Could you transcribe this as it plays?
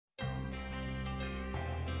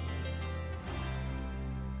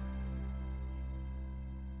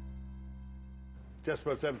Just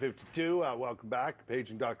about 7:52. Welcome back.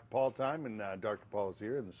 Paging Dr. Paul time, and Dr. Paul is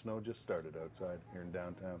here, and the snow just started outside here in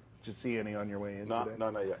downtown. Did you see any on your way in today?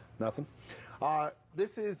 No, not yet. Nothing?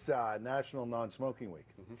 This is National Non-Smoking Week.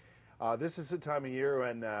 This is the time of year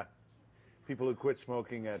when people who quit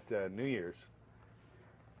smoking at New Year's,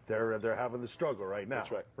 they're having the struggle right now.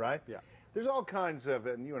 That's right. Right? Yeah. There's all kinds of,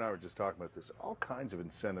 and you and I were just talking about this, all kinds of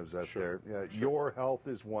incentives out there. Yeah, Sure. Your health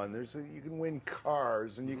is one. You can win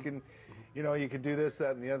cars, and you can, you can do this,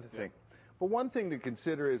 that, and the other thing. But one thing to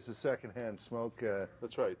consider is the secondhand smoke.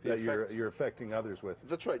 That's right. That you're affecting others with.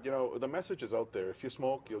 That's right. The message is out there. If you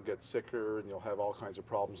smoke, you'll get sicker and you'll have all kinds of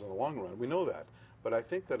problems in the long run. We know that. But I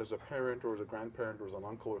think that as a parent or as a grandparent or as an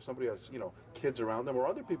uncle or somebody who has, kids around them or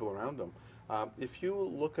other people around them, if you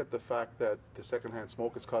look at the fact that the secondhand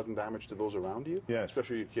smoke is causing damage to those around you,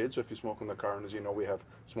 especially your kids, so if you smoke in the car, and as you know, we have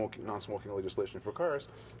non-smoking legislation for cars,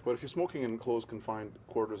 but if you're smoking in closed confined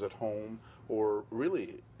quarters at home or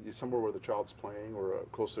really somewhere where the child's playing or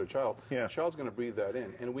close to the child, the child's going to breathe that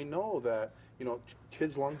in. And we know that,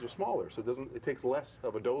 kids' lungs are smaller, so it takes less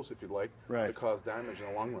of a dose, if you'd like, to cause damage in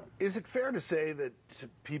the long run. Is it fair to say that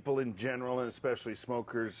people in general, and especially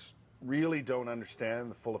smokers, really don't understand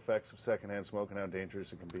the full effects of secondhand smoke and how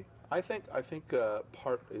dangerous it can be? I think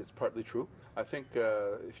it's partly true. I think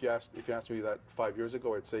if you asked me that 5 years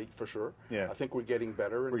ago, I'd say for sure. Yeah. I think we're getting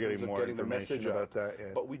better in terms of getting the message about out. that. Yeah.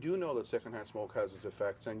 But we do know that secondhand smoke has its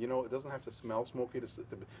effects, and it doesn't have to smell smoky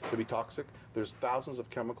to be toxic. There's thousands of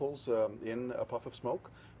chemicals in a puff of smoke,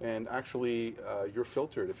 and actually you're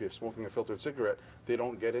filtered. If you're smoking a filtered cigarette, they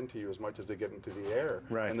don't get into you as much as they get into the air.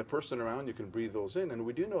 Right. And the person around you can breathe those in. And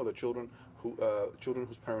we do know that children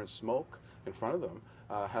whose parents smoke in front of them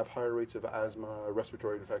have higher rates of asthma,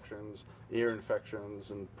 respiratory infections, ear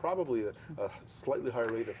infections, and probably a slightly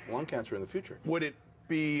higher rate of lung cancer in the future. Would it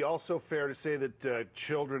be also fair to say that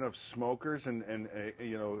children of smokers and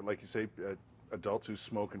like you say, adults who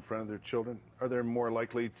smoke in front of their children, are they more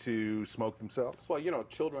likely to smoke themselves? Well,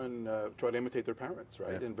 children try to imitate their parents,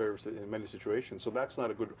 right, in many situations. So that's not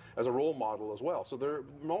a good, as a role model as well. So there are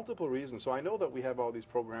multiple reasons. So I know that we have all these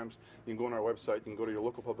programs. You can go on our website, you can go to your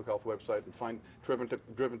local public health website and find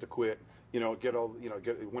Driven to Quit,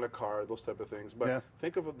 win a car, those type of things. But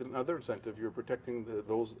think of another incentive. You're protecting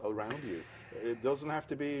those around you. It doesn't have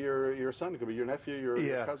to be your son. It could be your nephew,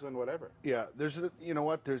 your cousin, whatever. Yeah, there's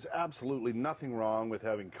there's absolutely nothing wrong with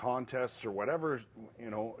having contests or whatever,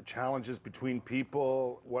 challenges between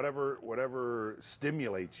people, whatever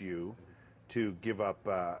stimulates you to give up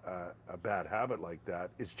a bad habit like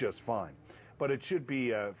that. It's just fine. But it should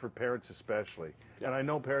be for parents especially. Yeah. And I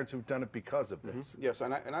know parents who've done it because of this. Yes,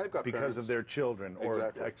 and I've got because parents of their children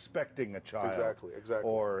or expecting a child. Exactly.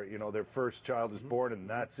 Or, their first child is born and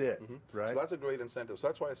that's it, right? So that's a great incentive. So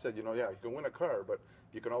that's why I said, you can win a car, but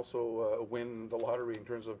you can also win the lottery in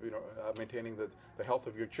terms of, maintaining the health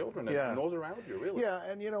of your children and those around you, really. Yeah,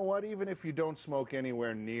 and you know what? Even if you don't smoke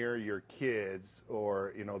anywhere near your kids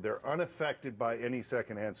or, they're unaffected by any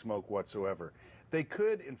secondhand smoke whatsoever, they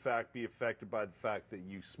could, in fact, be affected by the fact that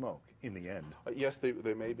you smoke in the end. Yes, they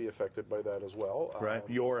may be affected by that as well. Right.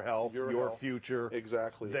 Your health, your future.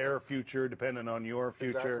 Exactly. Their future, depending on your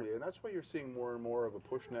future. Exactly. And that's why you're seeing more and more of a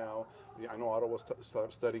push now. I know Ottawa's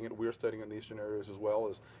studying it. We're studying it in the eastern areas as well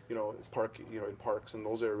as, in parks and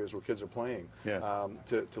those areas where kids are playing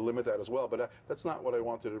to limit that as well. But that's not what I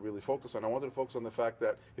wanted to really focus on. I wanted to focus on the fact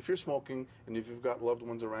that if you're smoking and if you've got loved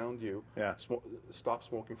ones around you, stop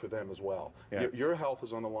smoking for them as well. Yeah. Your health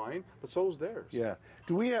is on the line, but so is theirs. Yeah.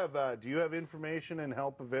 Do we have? Do you have information and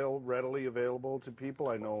help readily available to people?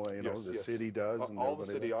 I know the city does. And all the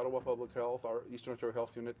city, Ottawa Public Health, our Eastern Ontario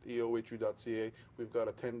Health Unit, eohu.ca. We've got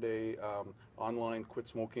a 10-day online quit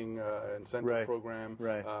smoking incentive program.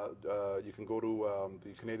 Right. You can go to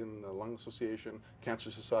the Canadian Lung Association, Cancer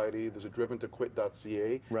Society. There's a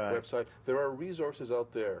driven2quit.ca website. There are resources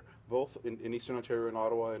out there, both in Eastern Ontario and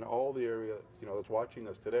Ottawa and all the area that's watching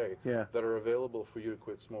us today that are available for you to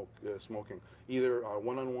quit smoking, either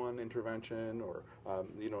one-on-one intervention or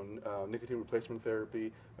nicotine replacement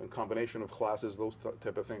therapy, a combination of classes, those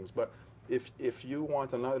type of things. But if you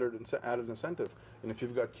want another added incentive, and if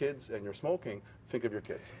you've got kids and you're smoking, think of your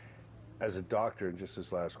kids. As a doctor, and just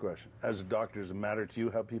this last question, as a doctor, does it matter to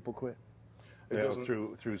you how people quit?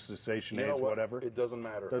 Through cessation aids, whatever? It doesn't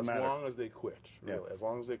matter. Long as they quit. Really. As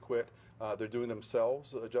long as they quit, they're doing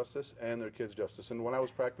themselves justice and their kids justice. And when I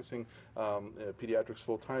was practicing pediatrics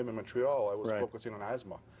full-time in Montreal, I was focusing on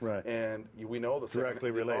asthma. Right. And we know the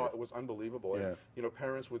directly related. It was unbelievable. Yeah. And,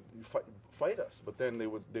 parents would fight us, but then they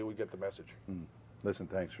would get the message. Listen,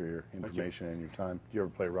 thanks for your information and your time. Do you ever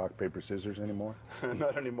play rock, paper, scissors anymore?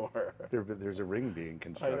 Not anymore. There's a ring being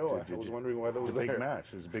constructed. I know. I was wondering why that was It's a big there.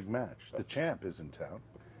 match. There's a big match. The champ is in town.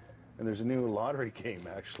 And there's a new lottery game,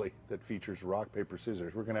 actually, that features rock, paper,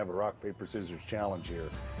 scissors. We're going to have a rock, paper, scissors challenge here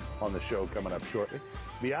on the show coming up shortly.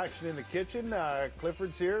 The action in the kitchen.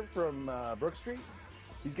 Clifford's here from Brook Street.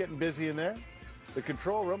 He's getting busy in there. The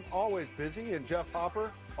control room, always busy. And Jeff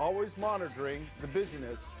Hopper, always monitoring the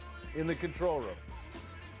busyness in the control room.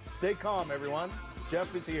 Stay calm, everyone.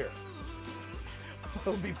 Jeff is here.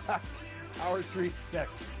 We'll be back. Hour 3 is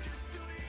next.